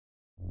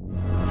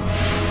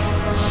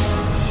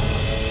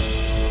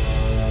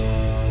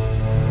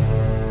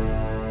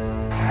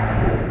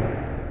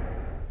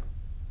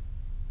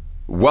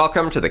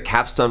Welcome to the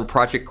Capstone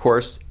project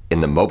course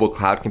in the Mobile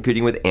Cloud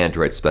Computing with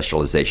Android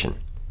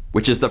specialization,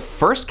 which is the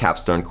first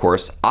Capstone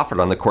course offered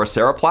on the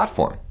Coursera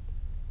platform.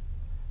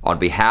 On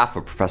behalf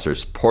of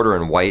Professors Porter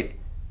and White,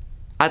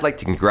 I'd like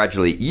to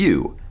congratulate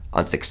you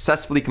on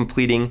successfully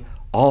completing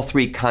all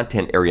 3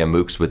 content area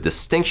MOOCs with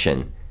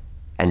distinction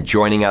and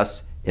joining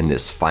us in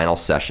this final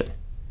session.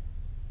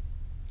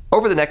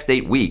 Over the next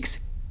 8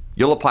 weeks,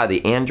 you'll apply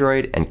the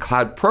Android and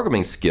cloud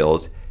programming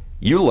skills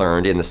you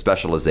learned in the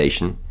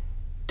specialization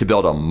to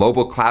build a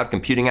mobile cloud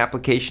computing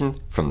application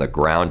from the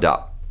ground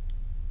up.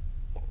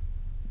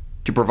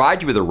 To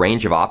provide you with a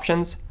range of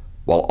options,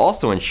 while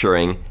also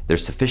ensuring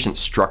there's sufficient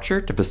structure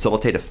to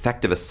facilitate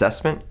effective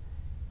assessment,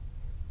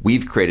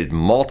 we've created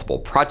multiple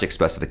project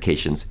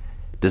specifications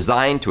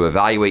designed to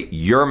evaluate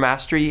your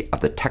mastery of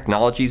the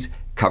technologies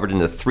covered in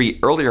the 3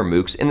 earlier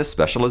MOOCs in the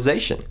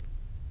specialization.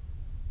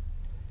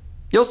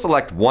 You'll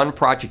select one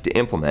project to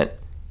implement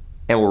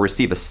and will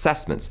receive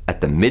assessments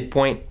at the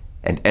midpoint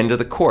and end of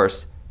the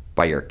course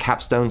by your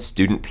Capstone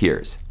student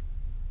peers.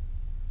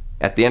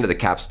 At the end of the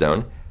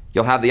Capstone,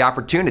 you'll have the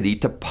opportunity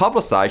to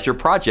publicize your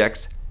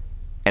projects,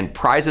 and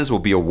prizes will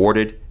be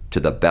awarded to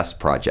the best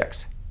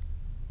projects.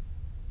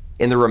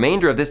 In the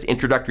remainder of this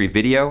introductory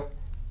video,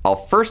 I'll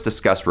first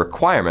discuss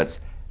requirements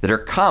that are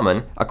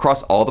common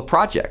across all the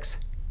projects.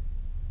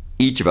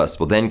 Each of us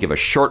will then give a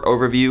short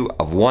overview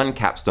of one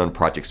Capstone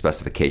project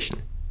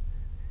specification.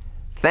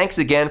 Thanks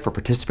again for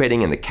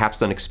participating in the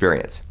Capstone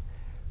experience.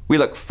 We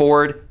look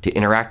forward to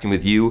interacting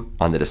with you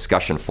on the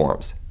discussion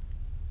forums.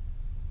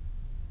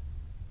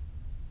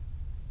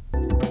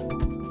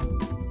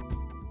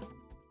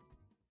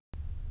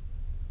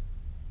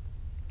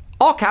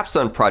 All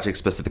Capstone project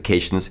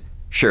specifications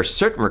share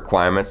certain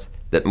requirements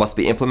that must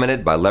be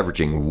implemented by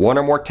leveraging one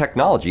or more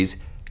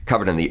technologies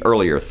covered in the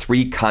earlier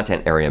 3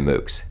 content area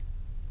MOOCs.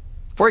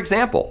 For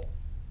example,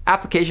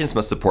 applications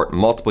must support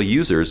multiple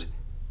users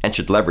and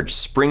should leverage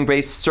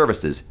Spring-based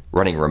services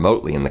running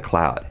remotely in the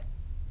cloud.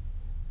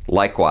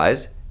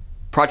 Likewise,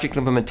 project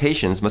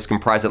implementations must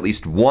comprise at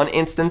least one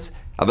instance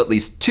of at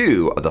least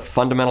 2 of the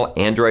fundamental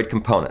Android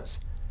components,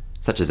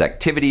 such as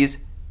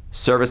activities,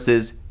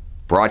 services,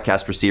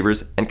 broadcast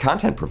receivers, and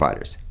content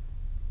providers.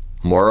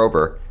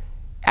 Moreover,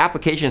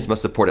 applications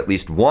must support at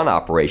least one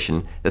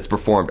operation that's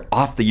performed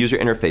off the user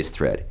interface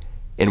thread,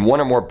 in one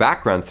or more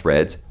background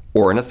threads,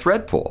 or in a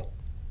thread pool.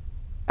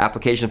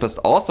 Applications must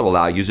also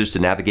allow users to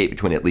navigate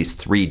between at least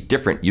 3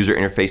 different user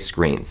interface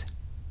screens.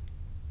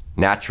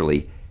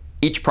 Naturally,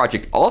 each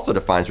project also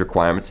defines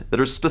requirements that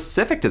are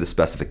specific to the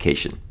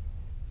specification.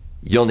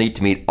 You'll need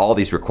to meet all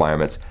these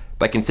requirements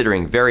by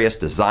considering various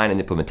design and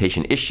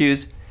implementation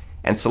issues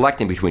and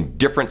selecting between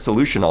different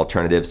solution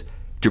alternatives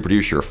to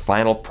produce your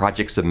final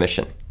project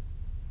submission.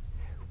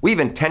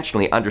 We've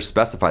intentionally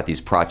underspecified these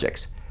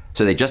projects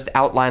so they just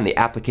outline the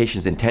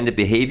application's intended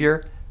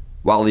behavior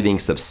while leaving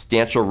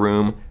substantial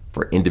room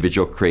for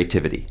individual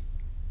creativity.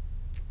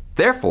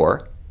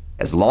 Therefore,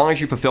 as long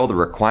as you fulfill the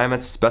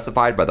requirements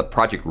specified by the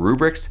project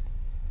rubrics,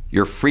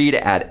 you're free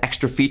to add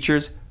extra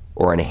features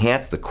or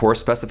enhance the core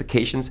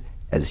specifications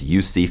as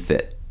you see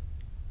fit.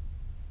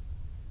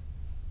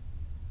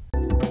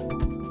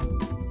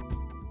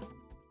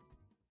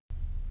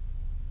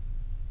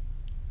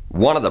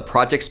 One of the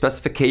project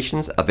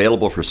specifications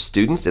available for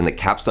students in the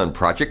Capstone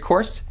project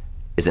course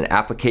is an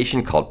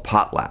application called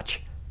Potlatch,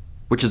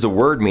 which is a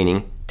word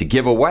meaning to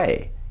give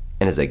away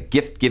and is a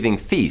gift-giving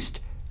feast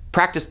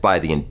practiced by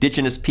the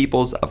indigenous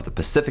peoples of the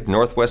Pacific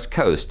Northwest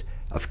coast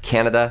of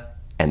Canada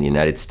and the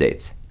United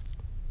States.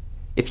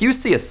 If you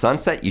see a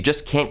sunset you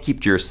just can't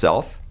keep to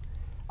yourself,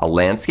 a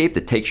landscape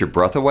that takes your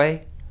breath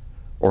away,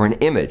 or an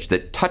image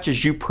that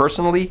touches you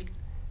personally,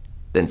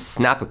 then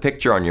snap a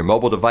picture on your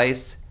mobile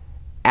device,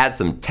 add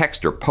some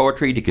text or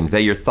poetry to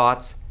convey your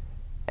thoughts,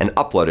 and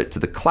upload it to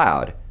the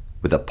cloud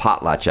with a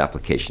Potlatch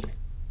application.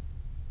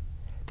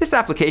 This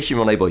application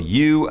will enable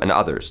you and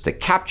others to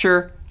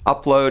capture,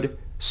 upload,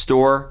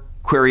 store,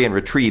 query, and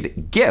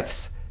retrieve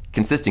GIFs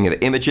consisting of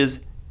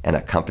images and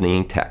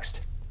accompanying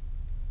text.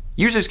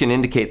 Users can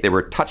indicate they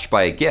were touched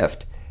by a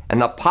gift, and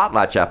the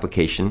Potlatch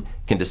application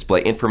can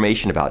display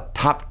information about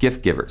top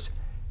gift givers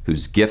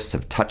whose gifts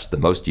have touched the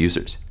most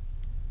users.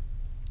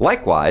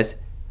 Likewise,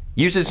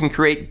 users can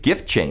create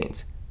gift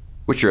chains,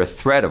 which are a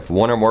thread of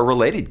one or more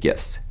related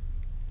gifts.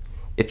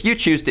 If you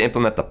choose to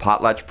implement the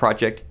Potlatch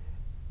project,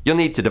 you'll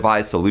need to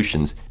devise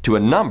solutions to a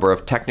number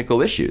of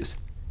technical issues,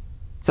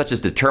 such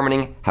as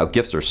determining how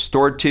gifts are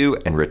stored to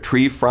and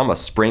retrieved from a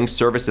Spring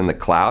service in the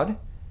cloud,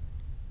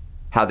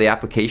 how the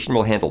application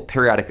will handle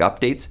periodic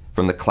updates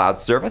from the cloud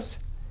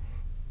service,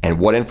 and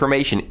what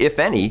information, if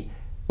any,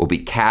 will be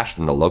cached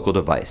in the local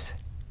device.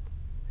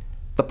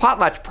 The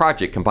Potlatch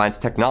project combines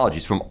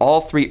technologies from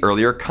all 3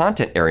 earlier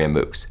content area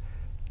MOOCs,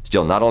 so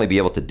you'll not only be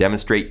able to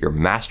demonstrate your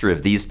mastery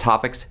of these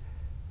topics,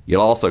 you'll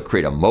also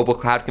create a mobile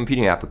cloud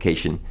computing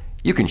application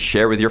you can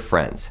share with your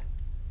friends.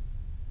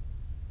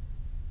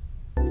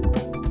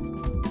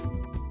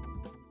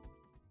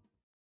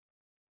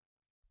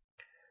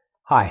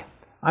 Hi,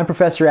 I'm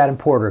Professor Adam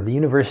Porter of the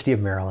University of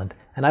Maryland,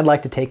 and and I'd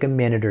like to take a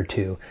minute or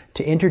two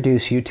to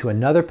introduce you to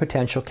another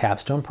potential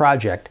Capstone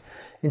project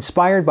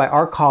inspired by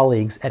our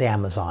colleagues at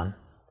Amazon.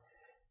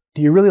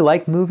 Do you really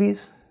like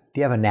movies? Do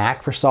you have a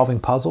knack for solving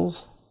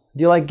puzzles?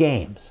 Do you like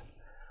games?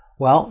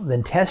 Well,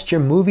 then test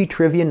your movie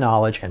trivia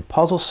knowledge and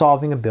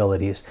puzzle-solving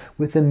abilities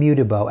with the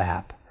Mutibo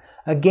app,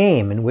 a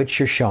game in which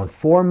you're shown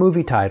 4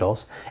 movie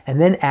titles and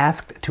then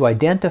asked to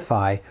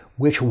identify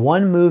which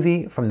one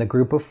movie from the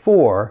group of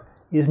 4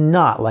 is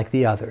not like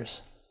the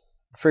others.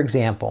 For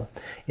example,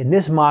 in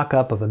this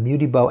mock-up of a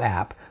Mutibo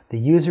app, the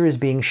user is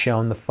being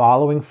shown the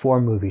following 4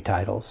 movie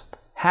titles: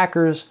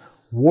 Hackers,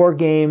 War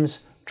Games,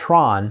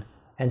 Tron,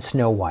 and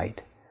Snow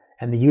White.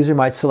 And the user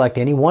might select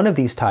any one of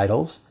these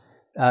titles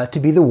to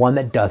be the one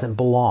that doesn't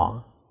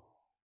belong.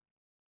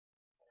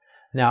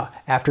 Now,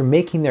 after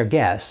making their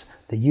guess,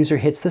 the user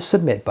hits the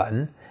Submit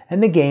button,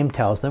 and the game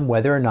tells them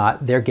whether or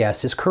not their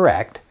guess is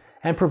correct,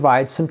 and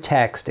provides some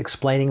text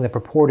explaining the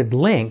purported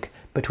link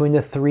between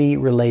the 3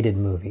 related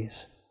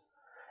movies.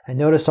 And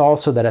notice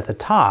also that at the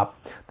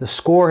top, the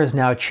score has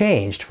now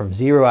changed from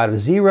 0 out of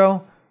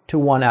 0 to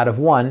 1 out of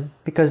 1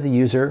 because the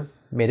user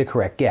made a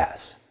correct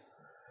guess.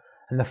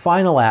 And the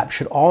final app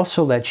should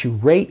also let you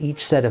rate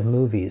each set of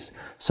movies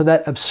so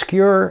that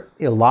obscure,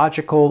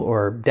 illogical,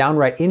 or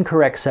downright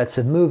incorrect sets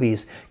of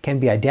movies can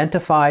be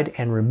identified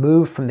and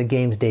removed from the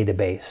game's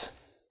database.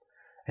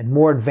 And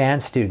more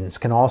advanced students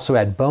can also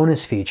add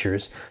bonus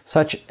features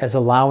such as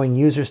allowing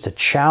users to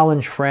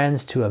challenge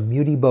friends to a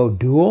Mutibo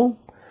duel,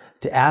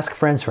 to ask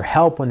friends for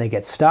help when they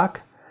get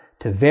stuck,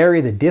 to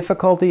vary the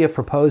difficulty of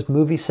proposed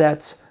movie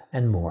sets,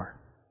 and more.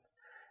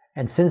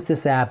 And since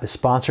this app is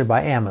sponsored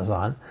by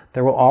Amazon,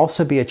 there will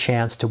also be a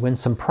chance to win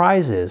some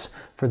prizes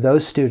for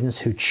those students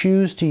who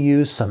choose to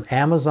use some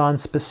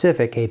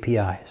Amazon-specific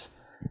APIs.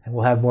 And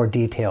we'll have more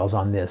details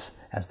on this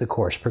as the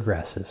course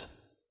progresses.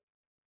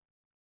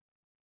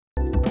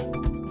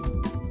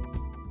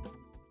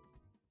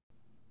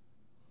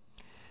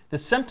 The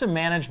symptom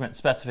management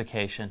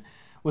specification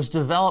was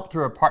developed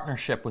through a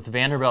partnership with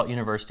Vanderbilt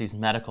University's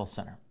Medical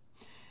Center.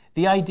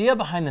 The idea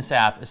behind this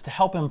app is to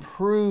help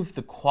improve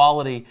the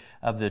quality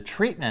of the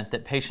treatment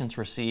that patients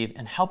receive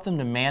and help them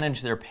to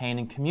manage their pain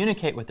and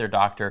communicate with their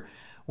doctor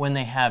when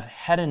they have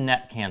head and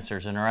neck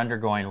cancers and are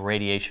undergoing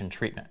radiation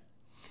treatment.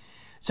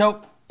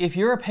 So if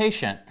you're a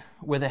patient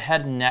with a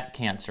head and neck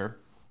cancer,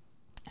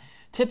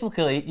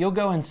 typically you'll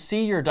go and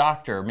see your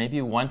doctor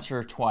maybe once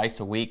or twice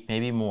a week,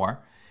 maybe more,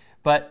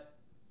 but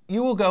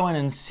you will go in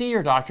and see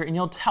your doctor and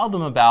you'll tell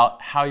them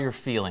about how you're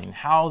feeling,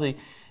 how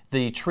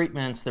the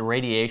treatments, the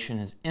radiation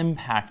is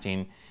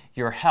impacting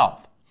your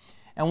health.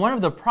 And one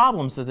of the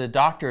problems that the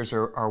doctors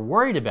are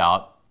worried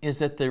about is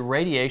that the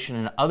radiation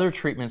and other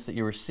treatments that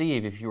you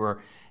receive if you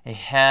are a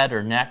head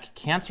or neck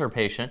cancer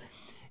patient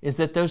is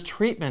that those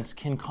treatments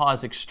can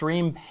cause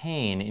extreme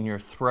pain in your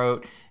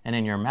throat and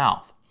in your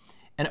mouth.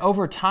 And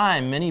over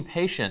time, many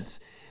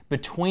patients,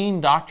 between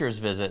doctor's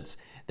visits,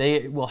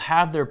 they will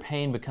have their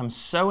pain become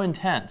so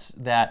intense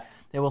that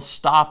they will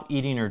stop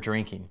eating or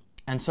drinking.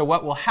 And so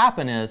what will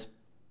happen is,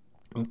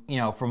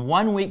 from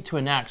one week to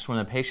the next, when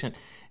a patient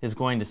is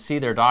going to see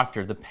their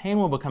doctor, the pain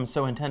will become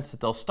so intense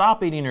that they'll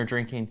stop eating or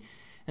drinking.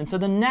 And so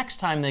the next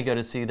time they go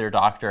to see their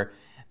doctor,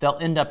 they'll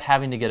end up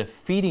having to get a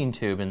feeding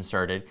tube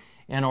inserted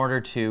in order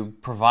to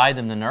provide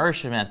them the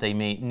nourishment they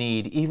may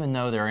need, even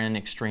though they're in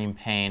extreme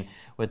pain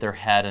with their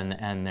head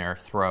and their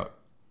throat.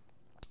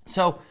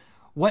 So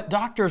what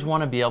doctors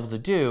want to be able to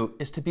do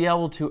is to be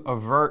able to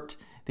avert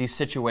these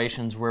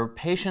situations where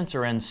patients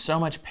are in so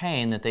much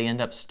pain that they end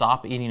up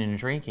stop eating and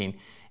drinking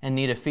and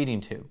need a feeding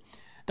tube.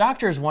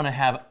 Doctors want to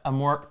have a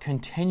more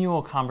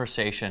continual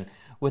conversation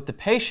with the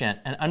patient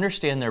and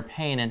understand their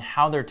pain and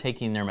how they're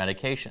taking their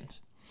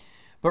medications.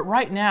 But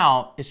right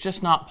now, it's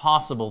just not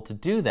possible to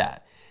do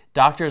that.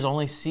 Doctors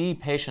only see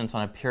patients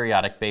on a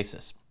periodic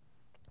basis.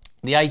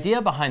 The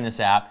idea behind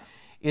this app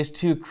is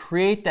to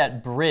create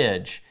that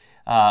bridge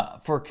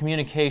for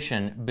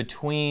communication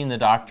between the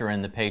doctor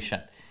and the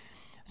patient.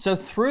 So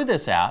through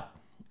this app,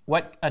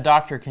 what a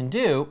doctor can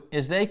do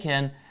is they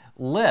can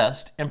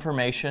list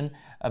information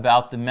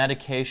about the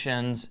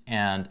medications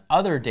and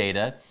other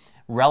data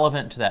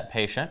relevant to that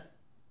patient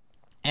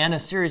and a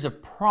series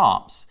of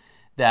prompts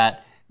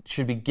that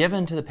should be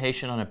given to the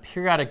patient on a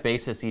periodic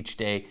basis each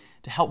day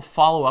to help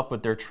follow up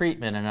with their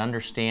treatment and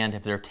understand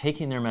if they're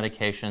taking their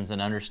medications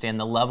and understand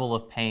the level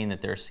of pain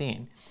that they're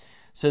seeing.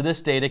 So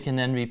this data can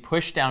then be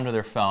pushed down to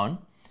their phone,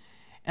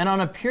 and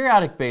on a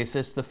periodic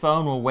basis the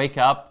phone will wake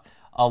up,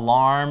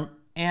 alarm,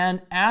 and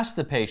ask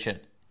the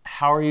patient,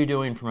 how are you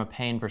doing from a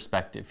pain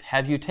perspective?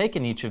 Have you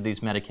taken each of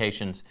these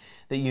medications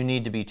that you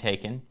need to be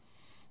taken?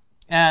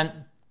 And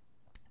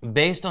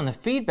based on the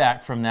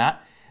feedback from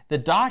that, the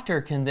doctor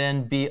can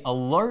then be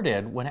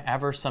alerted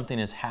whenever something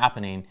is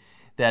happening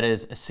that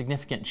is a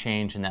significant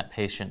change in that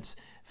patient's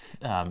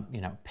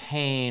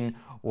pain,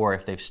 or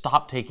if they've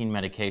stopped taking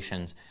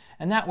medications.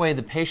 And that way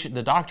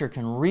the doctor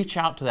can reach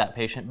out to that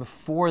patient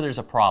before there's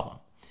a problem.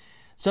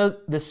 So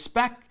the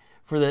spec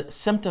for the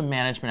symptom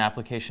management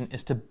application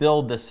is to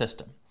build this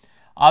system.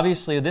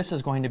 Obviously, this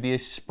is going to be a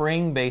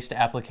spring-based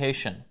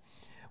application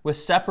with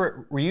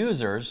separate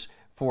users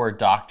for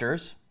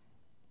doctors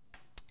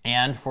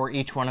and for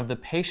each one of the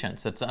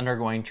patients that's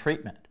undergoing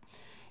treatment.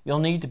 You'll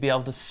need to be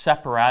able to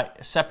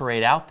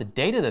separate out the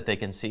data that they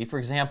can see. For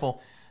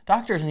example,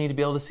 doctors need to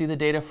be able to see the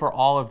data for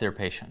all of their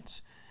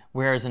patients,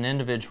 whereas an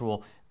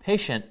individual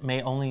patient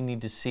may only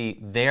need to see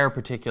their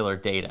particular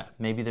data.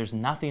 Maybe there's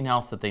nothing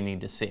else that they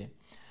need to see.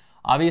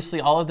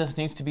 Obviously, all of this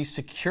needs to be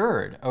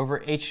secured over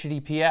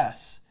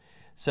HTTPS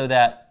so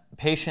that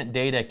patient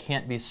data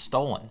can't be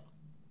stolen.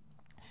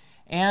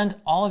 And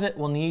all of it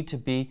will need to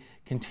be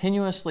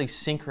continuously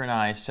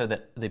synchronized so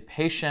that the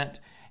patient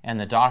and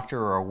the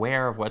doctor are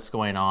aware of what's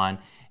going on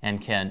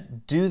and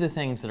can do the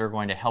things that are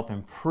going to help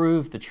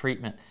improve the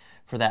treatment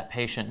for that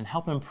patient and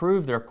help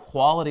improve their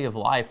quality of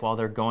life while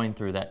they're going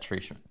through that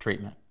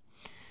treatment.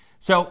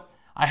 So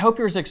I hope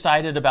you're as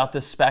excited about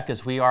this spec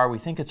as we are. We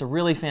think it's a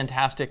really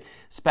fantastic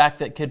spec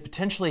that could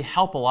potentially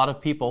help a lot of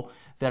people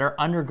that are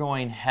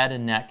undergoing head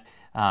and neck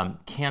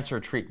cancer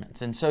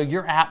treatments. And so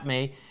your app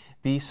may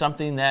be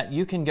something that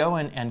you can go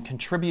and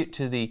contribute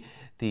to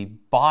the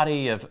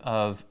body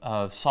of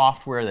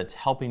software that's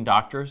helping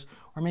doctors,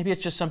 or maybe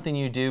it's just something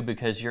you do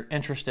because you're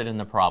interested in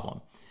the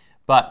problem.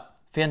 But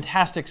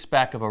fantastic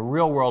spec of a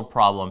real-world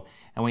problem,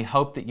 and we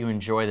hope that you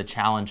enjoy the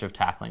challenge of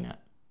tackling it.